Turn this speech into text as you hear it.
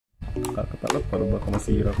Nakakatakot, para baka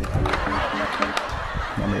masira ko.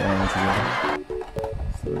 Mamaya na siguro.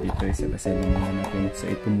 So dito isa-isa muna natin.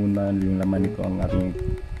 So ito muna yung laman nito ang ating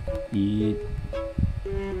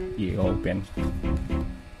i-open.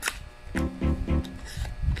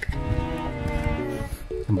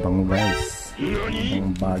 Ang bango guys.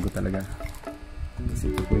 Ang bago talaga.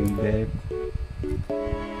 Kasi ito po yung deck.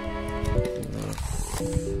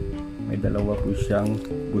 May dalawa po siyang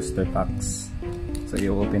booster packs. So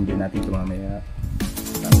i-open din natin ito mamaya.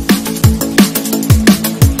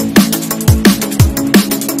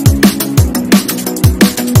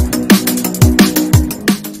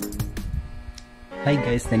 Hi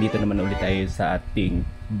guys, nandito naman ulit tayo sa ating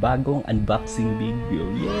bagong unboxing video.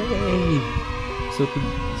 Yay!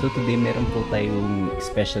 So today meron po tayong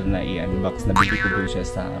special na i-unbox na bibili ko po siya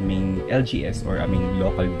sa aming LGS or aming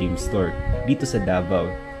local game store dito sa Davao.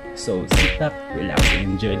 So sit back, relax,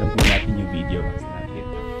 enjoy lang po natin yung video natin.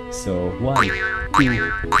 So 1, 2,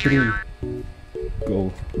 3,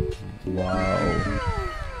 go! Wow!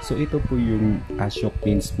 So ito po yung Ashiok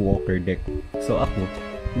Planeswalker Deck. So ako,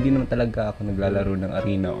 hindi naman talaga ako naglalaro ng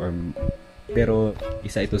arena pero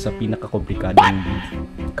isa ito sa pinaka-komplikadong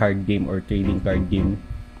card game or trading card game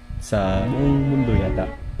sa buong mundo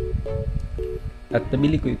yata. At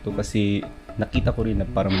nabili ko ito kasi nakita ko rin na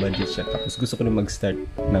parang budget siya, tapos gusto ko na mag-start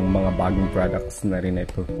ng mga bagong products na rin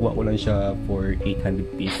ito. Kuha ko lang siya for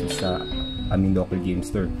 800 pesos sa aming local game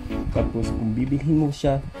store. Tapos kung bibilhin mo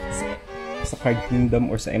siya sa Card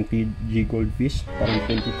Kingdom or sa MTG Goldfish, parang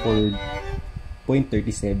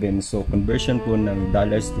 24.37. So conversion po ng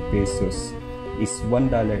dollars to pesos is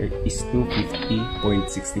 $1 is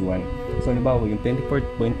 250.61. So halimbawa yung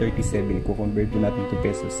 24.37 kung convert po natin to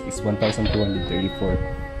pesos is 1,234.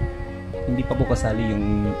 Hindi pa po kasali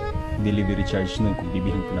yung delivery charge nun kung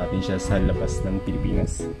bibilhin po natin siya sa labas ng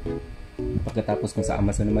Pilipinas. Pagkatapos kung sa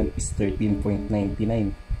Amazon naman is 13.99,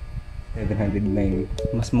 709.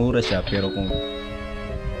 Mas mura siya, pero kung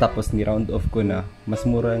tapos ni round off ko na, mas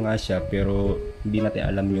mura nga siya pero hindi natin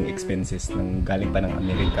alam yung expenses ng galing pa ng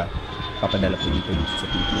Amerika, papadala po dito sa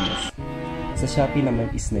Pilipinas. Sa Shopee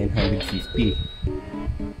naman is 950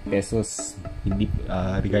 pesos, hindi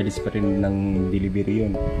regardless pa rin ng delivery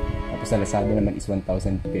yun. Tapos sa Lazada naman is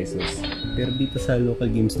 1,000 pesos. Pero dito sa local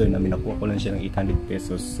game store namin, nakuha ko lang siya ng 800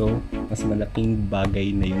 pesos. So mas malaking bagay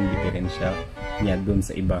na yung diferensya niya doon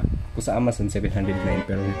sa iba. Kung sa Amazon 709,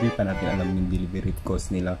 pero hindi pa natin alam yung delivery cost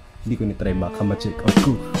nila. Hindi ko ni-try, baka ma-check out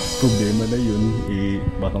ko. Problema na yun,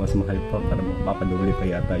 baka mas mahal pa, para mapapadoble pa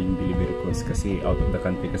yata yung delivery cost kasi out of the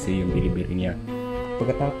country kasi yung delivery niya.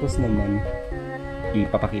 Pagkatapos naman,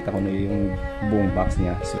 ipapakita ko na yung buong box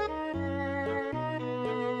niya. So,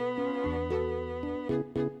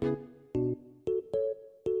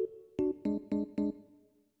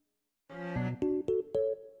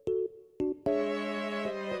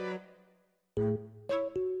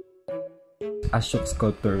 Ashiok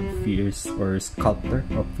Sculptor of Fears or Sculptor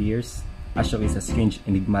of Fears. Ashiok is a strange,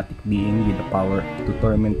 enigmatic being with the power to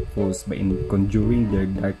torment foes by conjuring their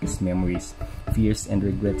darkest memories, fears, and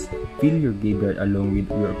regrets. Fill your graveyard along with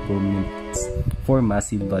your opponents for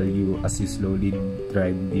massive value as you slowly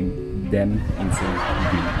drive them insane.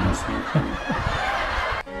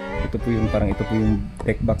 Ito po yung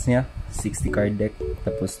deck box niya, 60 card deck,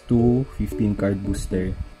 tapos 2 15 card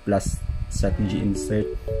booster plus strategy insert,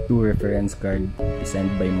 2 reference card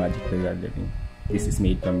designed by Magic the Gathering. This is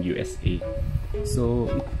made from USA. So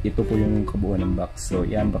ito po yung kabuuan ng box. So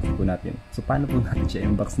i-unbox po natin. So paano po natin siya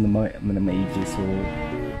i-unbox na maigi? So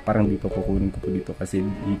parang dito kukunin ko po dito kasi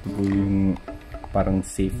dito po yung parang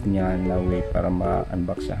safe niya na way para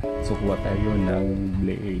ma-unbox siya. So kuha tayo ng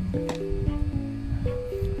blade.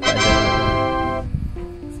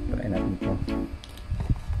 Try natin ito.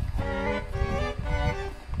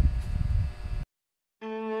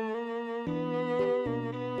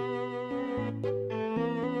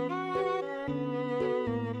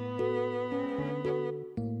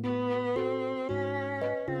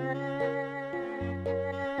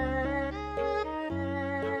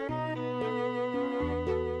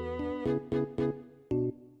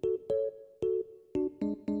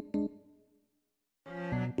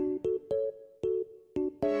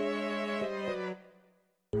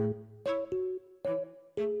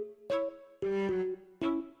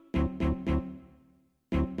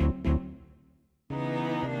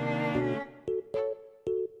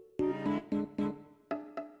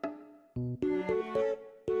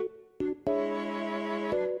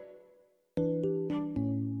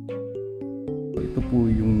 Ito po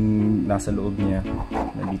yung nasa loob niya.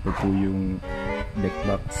 Nandito po yung deck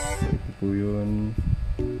box. Ito po yun.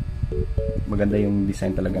 Maganda yung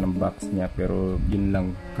design talaga ng box niya, pero yun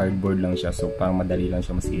lang, cardboard lang siya, so parang madali lang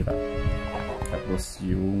siya masira. Tapos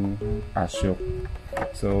yung Ashiok.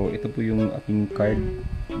 So ito po yung ating card,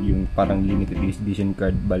 yung parang limited edition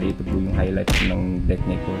card. Bali ito po yung highlight ng deck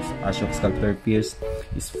na ito. Ashiok Sculptor Pierce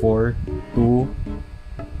is 4, 2,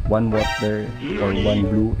 1 water or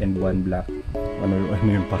 1 blue and 1 black. Ano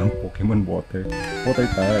yung parang Pokemon water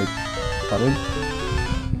type parang.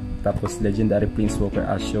 Tapos legendary Planeswalker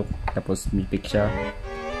Ashiok, tapos mythic siya.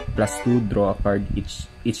 +2, draw a card.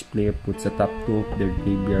 Each player puts the top 2 of their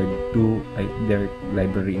graveyard to their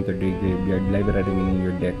library into their graveyard, library meaning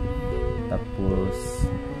your deck. Tapos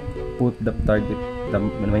put the target,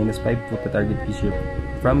 -5, put the target issue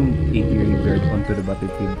from a graveyard onto the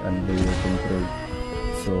battlefield under your control.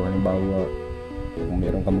 So halimbawa, kung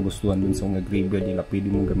meron ka magustuhan dun sa mga graveyard nila, pwede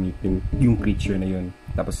mong gamitin yung creature na yun.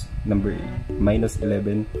 Tapos number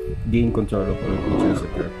 11, gain control of all creatures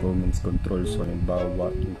at your opponent's control. So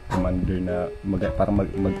halimbawa, yung commander na parang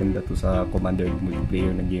maganda to sa commander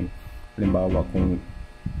multiplayer na game. Halimbawa, kung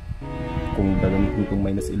gagamitin itong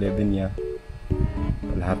 -11 niya,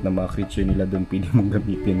 lahat ng mga creature nila doon pwede mong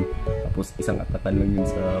gamitin. Tapos isang atakan lang yun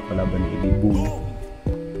sa kalaban ni boom.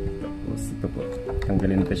 Tapos ito po,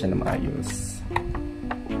 tanggalin natin siya na maayos.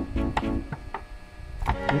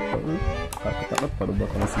 Takot para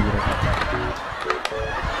baka masira ka.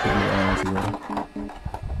 Siguro.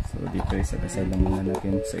 So dito isa-isa lang muna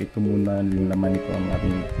natin. So ito muna yung laman nito ang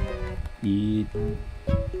ating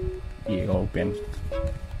i-open.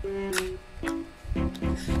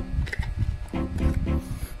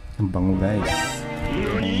 Ang bango guys.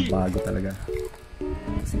 Ang bago talaga.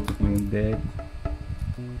 Kasi ito po yung deck.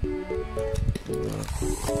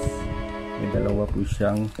 May dalawa po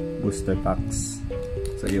siyang booster packs.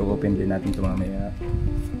 So i-open din natin ito mamaya.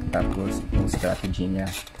 Tapos itong strategy niya.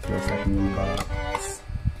 So sa ating yung box,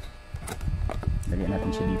 lagyan natin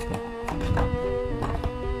siya dito.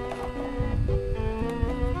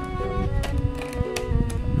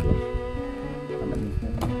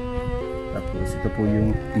 Tapos ito po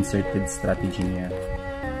yung inserted strategy niya.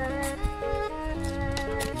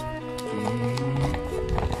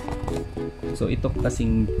 So ito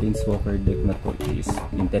kasing Planeswalker deck na to is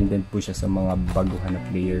intended po siya sa mga baguhan na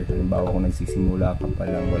player. Halimbawa kung nagsisimula ka pa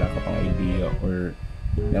lang, wala ka pang idea, or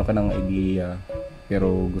meron ka ng idea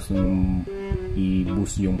pero gusto nyo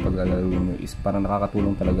i-boost yung paglalaro nyo, is parang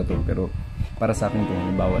nakakatulong talaga to. Pero para sa akin, kung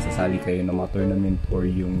halimbawa sasali kayo ng mga tournament or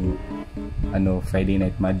yung Friday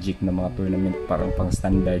Night Magic na mga tournament parang pang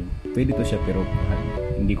standard, pwede to siya, pero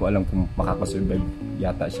hindi ko alam kung makakasurvive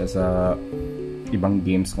yata siya sa ibang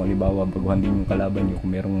games. Kung halimbawa baguhan din yung kalaban nyo,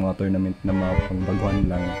 kung merong mga tournament na mga pangbaguhan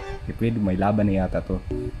lang, pwede may laban na yata to.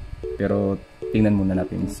 Pero tingnan muna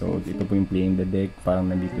natin. So ito po yung playing the deck,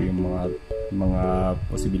 parang nandito yung mga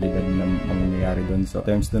posibilidad na mangyayari doon. So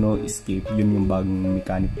terms to no escape, yun yung bagong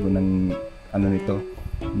mechanic po ng nito,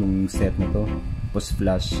 nung set na to. Post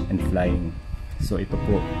flash and flying. So ito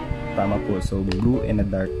po, tama po. So blue and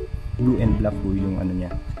black po yung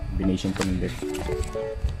niya, combination po ng deck.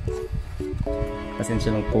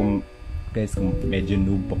 Pasensya lang po guys kung medyo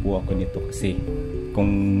noob pa po ako nito, kasi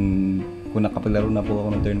kung nakapaglaro na po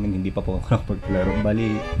ako ng tournament, hindi pa po ako nakapaglaro.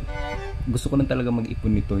 Bali, gusto ko lang talaga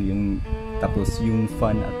mag-ipon nito, tapos yung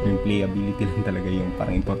fun at yung playability lang talaga yung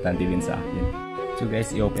parang importante din sa akin. So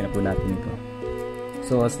guys, i-open na po natin ito.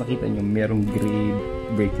 So as nakita nyo, merong Grave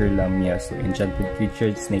Breaker Lamia. So enchanted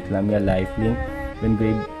creature, Snake Lamia, lifelink. When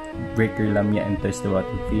Grave Breaker Lamia enters the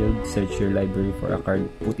battlefield, search your library for a card,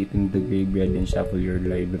 put it in the graveyard, and shuffle your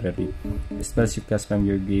library. The spells you cast from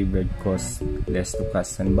your graveyard cost less to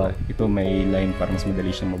cast. Halimbawa, ito may line para mas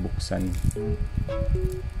madali siyang mabuksan.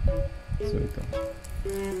 So ito,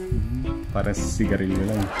 para sigarilyo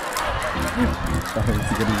lang. Para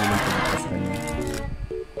sigarilyo lang pagbukas na yun.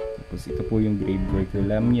 Tapos ito po yung Grave Breaker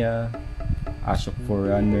Lamia, Ashiok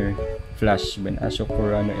Forerunner, Flash. When Ashiok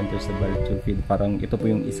Forerunner enters the battlefield, parang ito po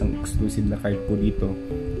yung isang exclusive na card po dito.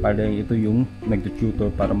 Parang ito yung nagtututor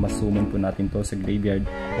para masummon po natin to sa graveyard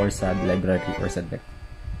or sa library or sa deck.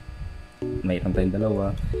 Mayroon tayong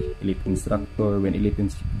dalawa. Elite Instructor. When Elite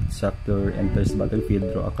Instructor enters the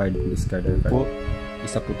battlefield, draw a card and discard a card.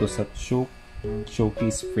 Isa po to sa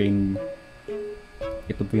showcase frame.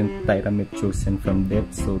 Ito po yung Tyrant chosen from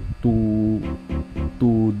death. So 2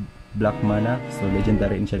 black mana. So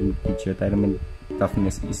legendary enchanted creature, Tyrant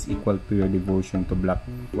toughness is equal to your devotion to black.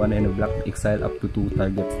 1 and a black, exile up to 2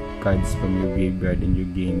 target cards from your graveyard, and you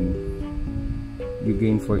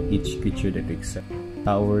gain for each creature that exile.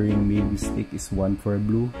 Towering Mystic is 1 for a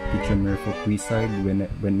blue. Creature Merfolk Wizard.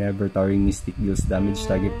 Whenever Towering Mystic deals damage,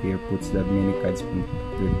 target player puts that many cards from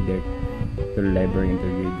their deck to the library into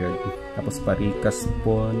the graveyard. Tapos Parikas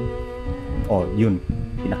Pawn, oh yun,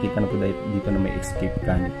 pinakita na po dito na may escape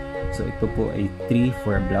can. So ito po ay 3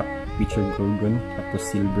 for a black, feature Gorgon, tapos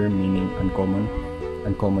silver meaning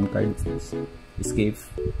uncommon cards. Escape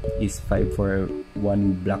is 5 for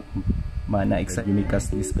 1 black mana, exact. You may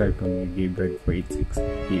cast this card from your graveyard for its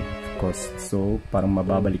escape cost. So parang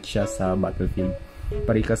mababalik siya sa battlefield.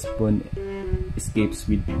 Parikas Pawn escapes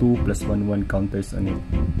with 2+1/1 counters on it.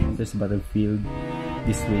 Enters battlefield.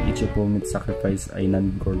 This way, each opponent sacrifice a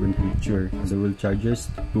non-Gorgon creature. As a rule, chargers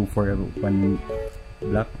 2 for 1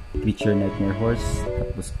 black, creature Nightmare Horse,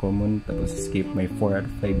 tapos common, tapos escape. May 4 out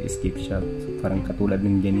of 5 escape siya. So, parang katulad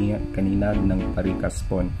ng kanina ng Parikas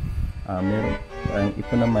Pawn. Meron,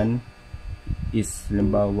 ito naman is,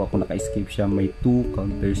 halimbawa kung naka-escape siya, may 2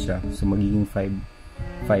 counters siya. So magiging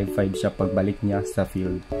 5/5 siya pagbalik niya sa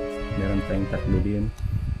field. Meron tayong tatlo din.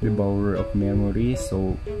 Devourer of Memory,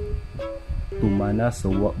 so 2 mana, so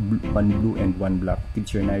 1 blue and 1 black.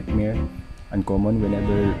 Feature Nightmare, uncommon.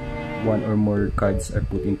 Whenever 1 or more cards are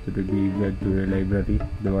put into the graveyard to your library,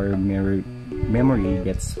 Devourer Memory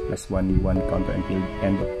gets +1/1 counter until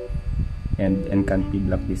end and can't be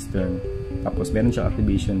blocked this turn. Tapos meron siyang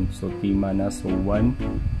activation, so 3 mana, so 1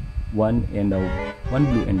 and 1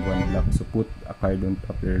 blue and 1 black. So put a card on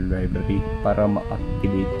top of your library para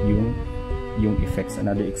ma-activate yung effects.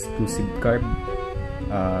 Another exclusive card,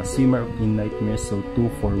 Swimmer in Nightmare, so 2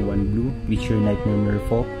 for 1 blue, feature Nightmare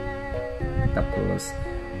Merfolk. Tapos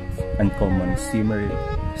uncommon, Swimmer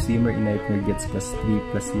in Nightmare gets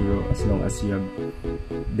 +3/+0 as long as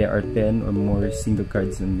there are 10 or more single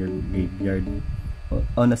cards in your graveyard.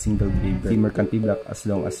 On a single graveyard. Swimmer can't be blocked as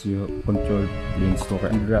long as you control Planeswalker.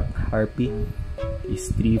 And drop Harpy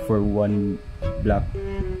is 3 for 1 black,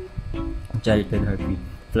 Charioted Harpy.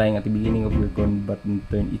 Flying at the beginning of your combat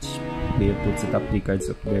turn, each player puts the top 3 cards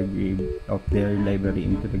of their library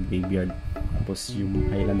into the graveyard. Tapos yung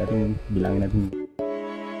island natin, bilangin natin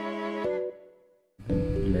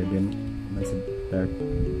 11 sa dark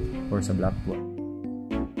or sa black one.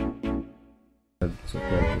 So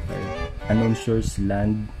 12 Unknown Shores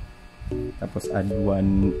land, tapos add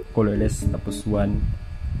 1 colorless, tapos 1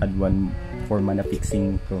 add 1 for mana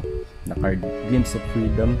fixing to na card. Glimpse of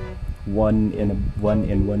Freedom, 1 and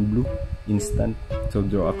 1 blue instant, so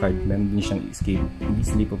draw a card. Meron din siyang escape. The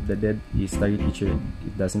Sleep of the Dead is target creature,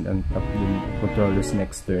 it doesn't untap yung controller's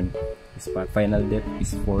next turn. Final Death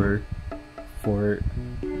is 4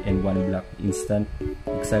 and 1 black instant,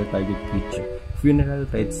 exile target creature. Funeral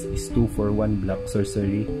Rites is 2 for 1 black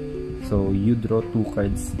sorcery, so you draw 2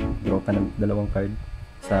 cards, draw ka ng 2 card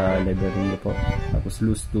sa library niyo po, tapos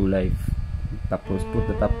lose 2 life, tapos put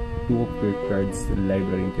the top 2 of your cards to the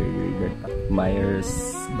library into your graveyard.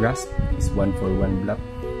 Myers Grasp is 1 for 1 black,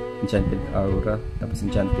 Enchanted Aura, tapos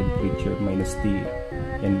Enchanted Creature -3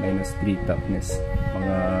 and -3 toughness.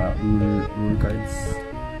 Mga rule cards,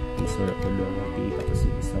 Sword of Velocity, tapos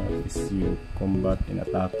yung isa is yung combat and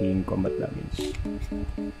attacking, combat damage.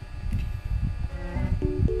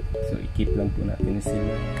 So i-keep lang po natin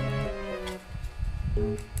sila.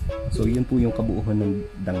 So yun po yung kabuuan ng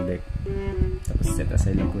dang deck. Tapos set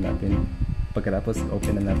aside lang po natin. Pagkatapos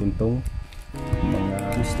open na natin tong mga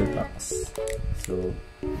booster packs. So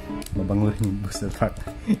mabango rin yung booster pack.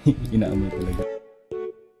 Inaamoy talaga.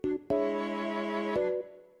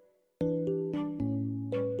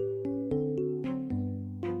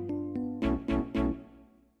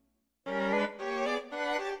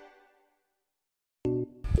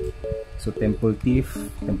 So Temple Thief,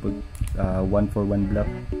 1 for 1 black,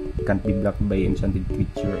 can't be blocked by enchanted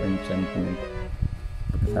creature or enchantment.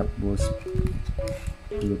 Pagkatapos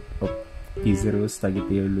Loot of Theros, target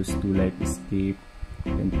player lose 2 life, escape,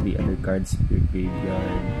 and 3 other cards to your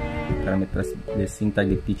graveyard. Parameters Blessing,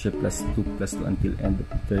 target creature +2/+2 until end of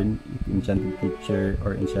the turn. If enchanted creature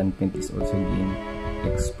or enchantment is also gained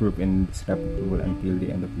X-proof and disruptable until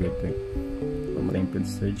the end of your turn. Rampant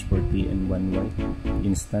Surge for 3 and 1 white.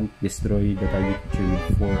 Instant, destroy the target creature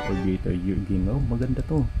with 4 or greater. You gain. Oh, maganda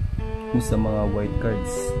to. Kung sa mga white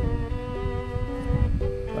cards.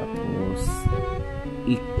 Tapos,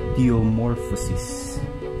 Ichthyomorphosis.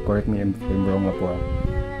 Correct me if I'm wrong na po.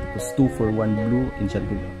 Tapos 2 for 1 blue,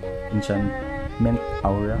 enchantment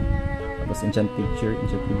aura. Tapos enchant picture,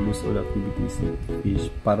 enchanted lose all activities.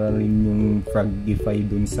 Fish. Para rin yung Frogify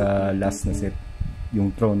dun sa last na set.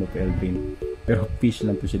 Yung Throne of Eldraine. Pero fish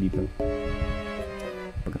lang to siya dito.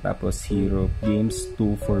 Pagkatapos Hero Games,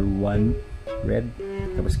 2 for 1 red.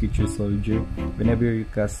 Tapos Creature Soldier, whenever you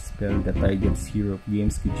cast spell that targets Hero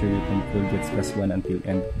Games creature you control gets +1 until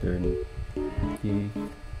end of turn. Okay.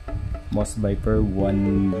 Moss Viper,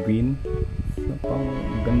 1 green Ano pang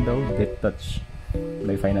ganda, Death Touch.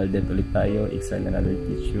 May final death ulit tayo, exile another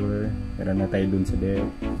creature. Meron na tayo dun sa deck.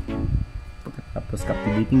 Pagkatapos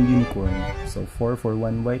Captivating Unicorn. So 4 for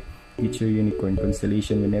 1 white, feature Unicorn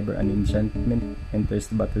Constellation. Whenever an enchantment enters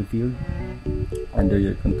the battlefield under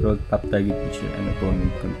your control, tap target creature and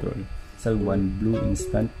opponent control. So 1 blue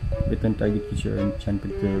instant, return target creature or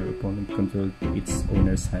enchantment to your opponent control to its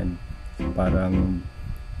owner's hand. Parang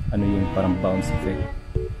ano yun, parang bounce effect.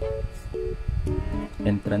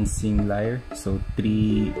 Entrancing Lyre, so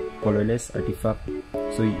 3 colorless artifact.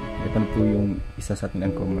 So ito na po yung isa sa ating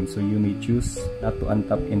uncommon. So you may choose not to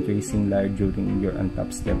untap Entrancing Lyre during your untap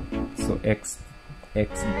step. So X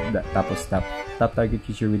tapos tap target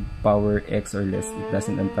creature with power X or less. It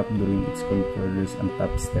doesn't untap during its controller's untap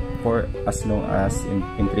step for as long as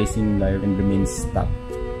Entrancing Lyre and remains tapped.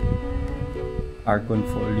 Archon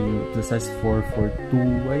Falling, size 4 for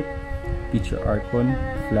 2 white, feature Archon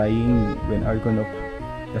Flying. When Archon of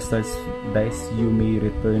the stars dies, you may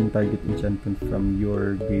return target enchantment from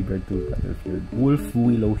your graveyard to battlefield. Wolf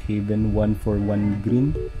Willow Haven, 1 for 1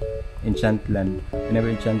 green, enchant land. Whenever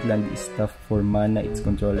enchant land is tapped for mana, its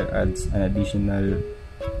controller adds an additional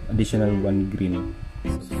 1 green.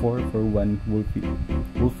 So 4 for 1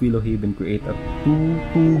 Wolf Willow Haven, create a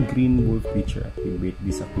 2 green wolf creature. Activate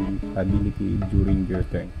this ability during your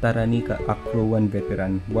turn. Taranika Acro 1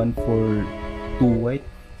 Veteran, 1 for 2 white,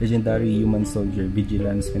 legendary human soldier,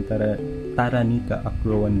 vigilance. When Taranika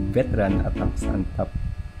Acro 1 Veteran attacks and tap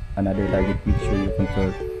another target creature you control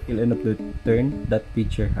till end of the turn, that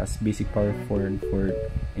creature has basic power 4 and 4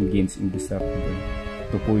 and gains indestructible.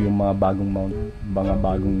 Ito po yung mga bagong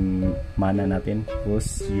mana natin.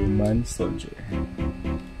 Boss human soldier.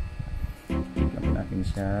 Tignan po natin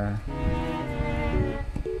siya.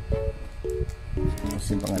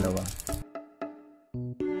 Tapos yung pangalawa.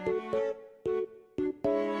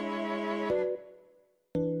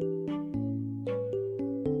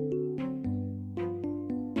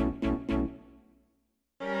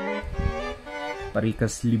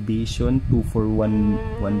 Parikas Libation, 2 for 1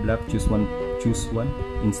 black, choose one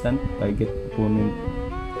instant, target opponent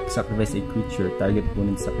sacrifice a creature, target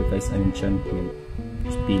opponent sacrifice an enchantment.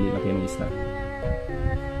 Pili na kayo ng isa.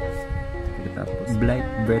 Tapos Blight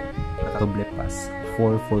Breath Atoble Pass,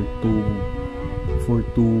 4 for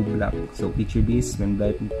 2 black. So creature base, when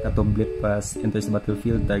Blight Atoble Pass enters the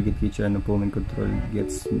battlefield, target creature and opponent control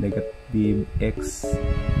gets negative X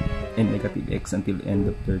and negative X until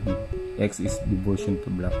end of turn. X is devotion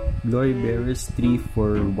to black. Glory Bearers, 3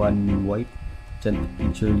 for 1 white, enchant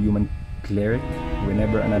creature human cleric.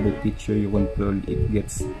 Whenever another creature you control, it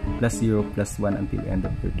gets +0/+1 until end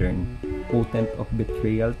of your turn. Potent of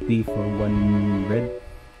Betrayal, 3 for 1 red,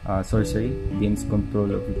 sorcery, gains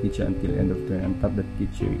control of the creature until end of turn. On top that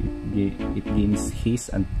creature, it gains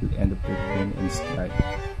haste until end of your turn and strike.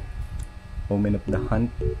 Omen of the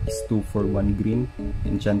Hunt is 2 for 1 green,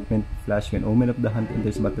 enchantment flash. When Omen of the Hunt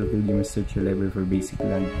enters battlefield, you must search your library for basic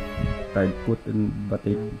land card, put in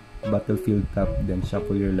battlefield tap, then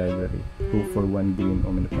shuffle your library. 2 for 1 green,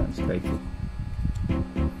 Omen of the Hunt, strike it.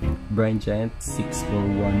 Brine Giant, 6 for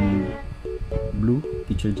 1 blue,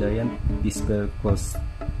 teacher giant. This spell costs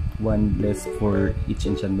 1 less for each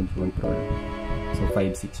enchantment you control. So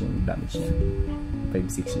 5/6 yung damage niya.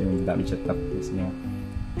 5/6 yung damage at top niya.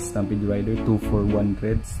 Stampede Rider, 2 for 1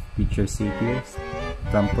 reds, feature Satyrs.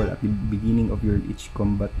 Trample at the beginning of your each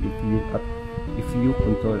combat. If you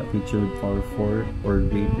control a creature with power 4 or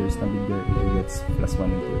greater, Stampede Rider gets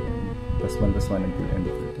 +1 until end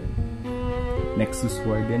of your turn. Nexus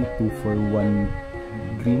Warden, 2 for 1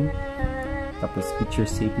 green. Tapos feature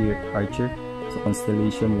Satyr Archer. So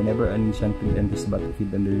Constellation, whenever an enchantment enters the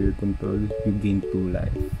battlefield under your control, you gain 2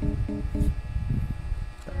 life.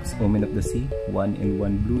 Omen of the Sea, 1 and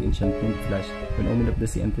 1 blue, enchantment flash. When Omen of the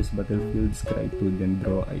Sea enters battlefield, scry 2, then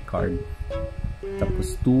draw a card.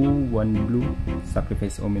 Tapos 2, 1 blue,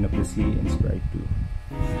 sacrifice Omen of the Sea and scry 2.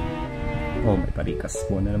 Oh, may parikas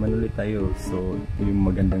po na naman ulit tayo. So ito yung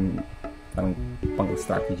magandang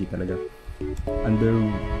pang-strategy talaga.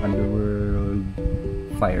 Underworld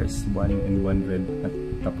Fires, 1 and 1 red. At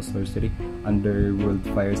tapos sorcery. Underworld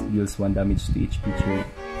Fires deals 1 damage to each creature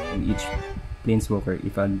in each Planeswalker.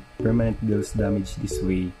 If a permanent deals damage this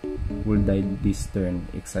way, will die this turn,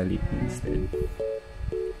 exile it instead.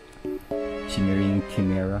 Shimmering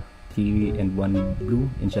Chimera, 3 and 1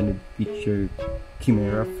 blue, enchanted creature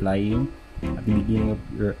Chimera flying. At the beginning of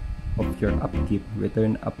your upkeep,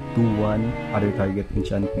 return up to 1 other target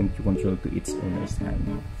enchantment you control to its owner's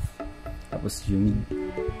hand. Tapos yung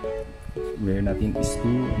rare natin is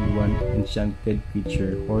 2 and 1 enchanted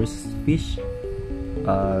creature Horsefish.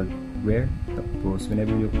 rare. Tapos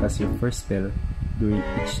whenever you cast your first spell, during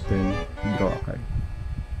each turn, draw a card.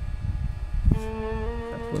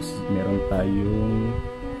 Tapos meron tayong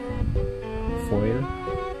foil.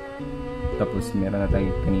 Tapos meron na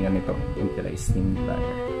tayong kanina nito, interesting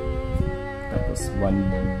player. Tapos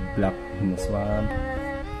 1 black in the swamp.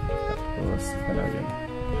 Tapos wala yun.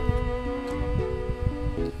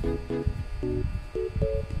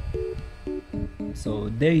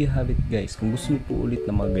 So there you have it guys. Kung gusto niyo po ulit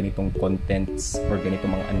ng mga ganitong contents or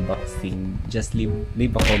ganitong mga unboxing, just leave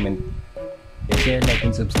a comment, share, like,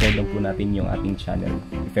 and subscribe lang po natin yung ating channel.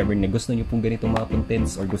 If ever na gusto niyo pong ganitong mga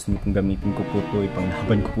contents or gusto niyo pong gamitin ko po ito,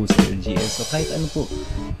 ipanglaban ko po sa LGS, so kahit ano po,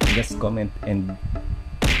 just comment and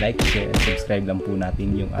like, share, and subscribe lang po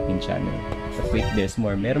natin yung ating channel. But wait, there's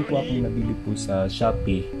more. Meron po akong nabili po sa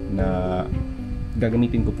Shopee na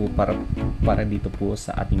gagamitin ko po para dito po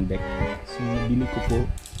sa ating deck. So nabili ko po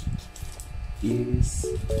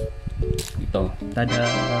is ito. Tada!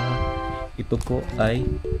 Ito po ay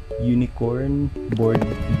unicorn board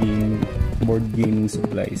gaming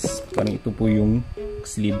supplies. Parang ito po yung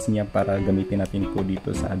sleeves niya para gamitin natin po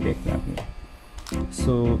dito sa deck natin.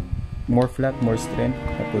 So more flat, more strength,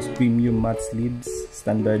 tapos premium matte sleeves,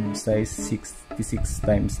 standard size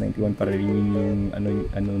 66x91 para rin yung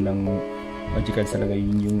ano ng Magic cards talaga,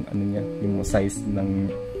 yun yung ano niya, yung size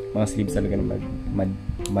ng mga sleeves talaga ng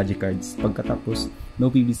Magic cards. Pagkatapos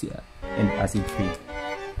no PVC and acid free.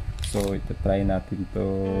 So ito, try natin to.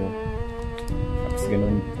 Tapos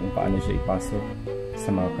ganun kung paano siya ipasok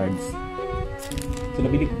sa mga cards. So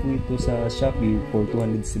nabili ko po ito sa Shopee for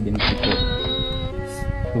 270 po.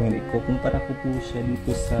 Kumpara ko po siya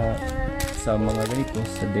dito sa mga ganito,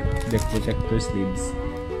 sa deck protector sleeves.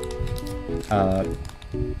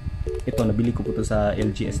 Ito, nabili ko po ito sa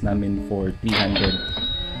LGS namin for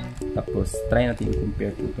 300. Tapos, try natin i-compare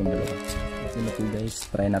po itong dalawa. Ito na po guys,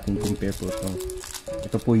 try natin i-compare po ito.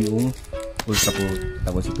 Ito po yung ultra po,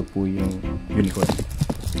 tapos ito po yung unicorn.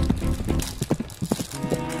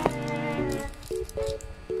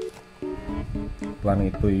 Parang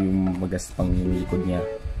ito yung magaspang yung likod niya.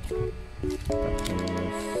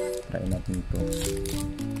 Tapos, try natin ito.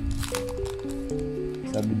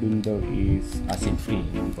 Sabi dun daw is acid free.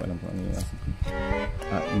 Hindi ko alam kung ano yung acid free.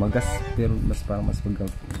 Magas, pero parang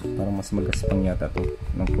mas magaspang yata to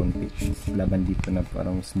ng konti. Laban dito na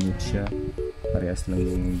parang smooth siya. Parehas lang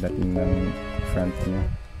yung dating ng front niya.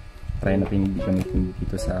 Try natin gamitin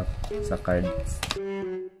dito sa cards.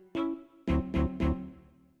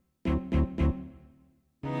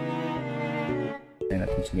 Try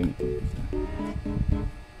natin siya gamitin dito.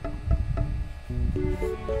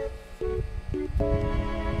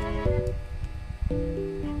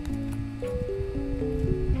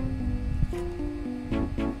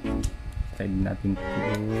 Try natin ito.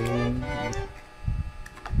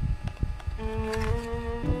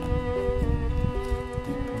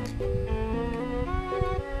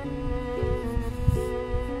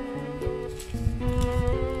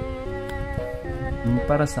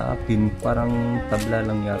 Para sa akin, parang tabla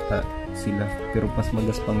lang yata sila, pero mas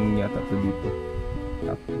magaspang yata to dito.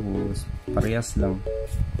 Tapos parehas lang.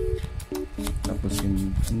 Tapos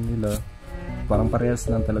yung nila, parang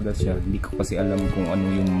parehas lang talaga siya. Hindi ko kasi alam kung ano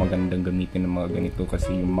yung magandang gamitin ng mga ganito,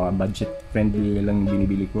 kasi yung mga budget friendly lang yung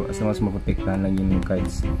binibili ko. As mas maprotektahan lang yung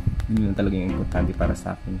cards, yun lang talaga yung importante para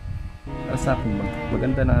sa akin. Para sa akin,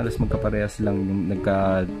 maganda na alas magkaparehas lang, yung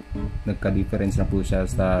nagka-difference na po siya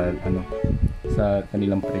sa sa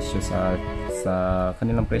kanilang presyo, sa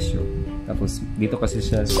kanilang presyo. Tapos dito kasi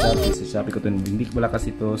siya sa Shopee ko to, hindi wala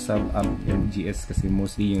kasi to sa LGS, kasi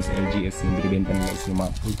mostly yung sa LGS yung binibenta nila is yung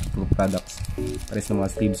mga products, pares na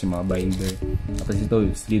mga sleeves, yung mga binder. Tapos ito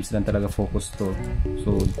sleeves lang talaga focus to.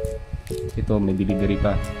 So ito may delivery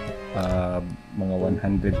pa, mga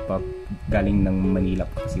 100 pa galing ng Manila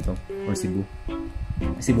kasi ito, or Cebu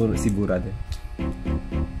rather.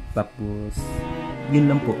 Tapos yun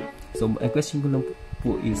lang po. So ang question ko lang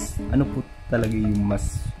po is, ano po talaga yung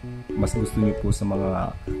mas gusto niyo po sa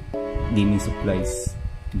mga gaming supplies?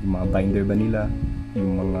 Yung mga binder ba nila,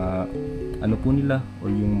 yung mga ano po nila, or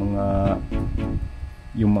yung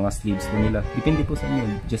mga sleeves po nila? Depende po sa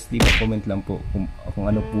inyo. Just leave a comment lang po kung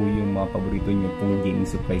ano po yung mga paborito niyo pong gaming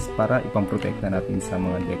supplies para ipang-protect na natin sa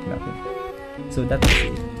mga deck natin. So that's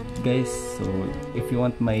it guys. So if you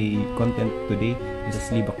want my content today, just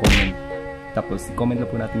leave a comment. Tapos comment na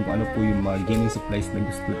po natin kung ano po yung mga gaming supplies na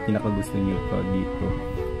pinakagusto niyo po dito.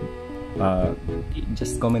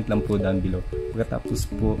 Just comment lang po down below.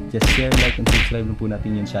 Pagkatapos po, just share, like, and subscribe lang po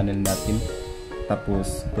natin yung channel natin.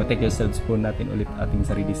 Tapos protect yourselves po natin ulit ating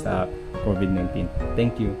sarili sa COVID-19.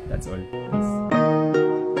 Thank you. That's all. Peace.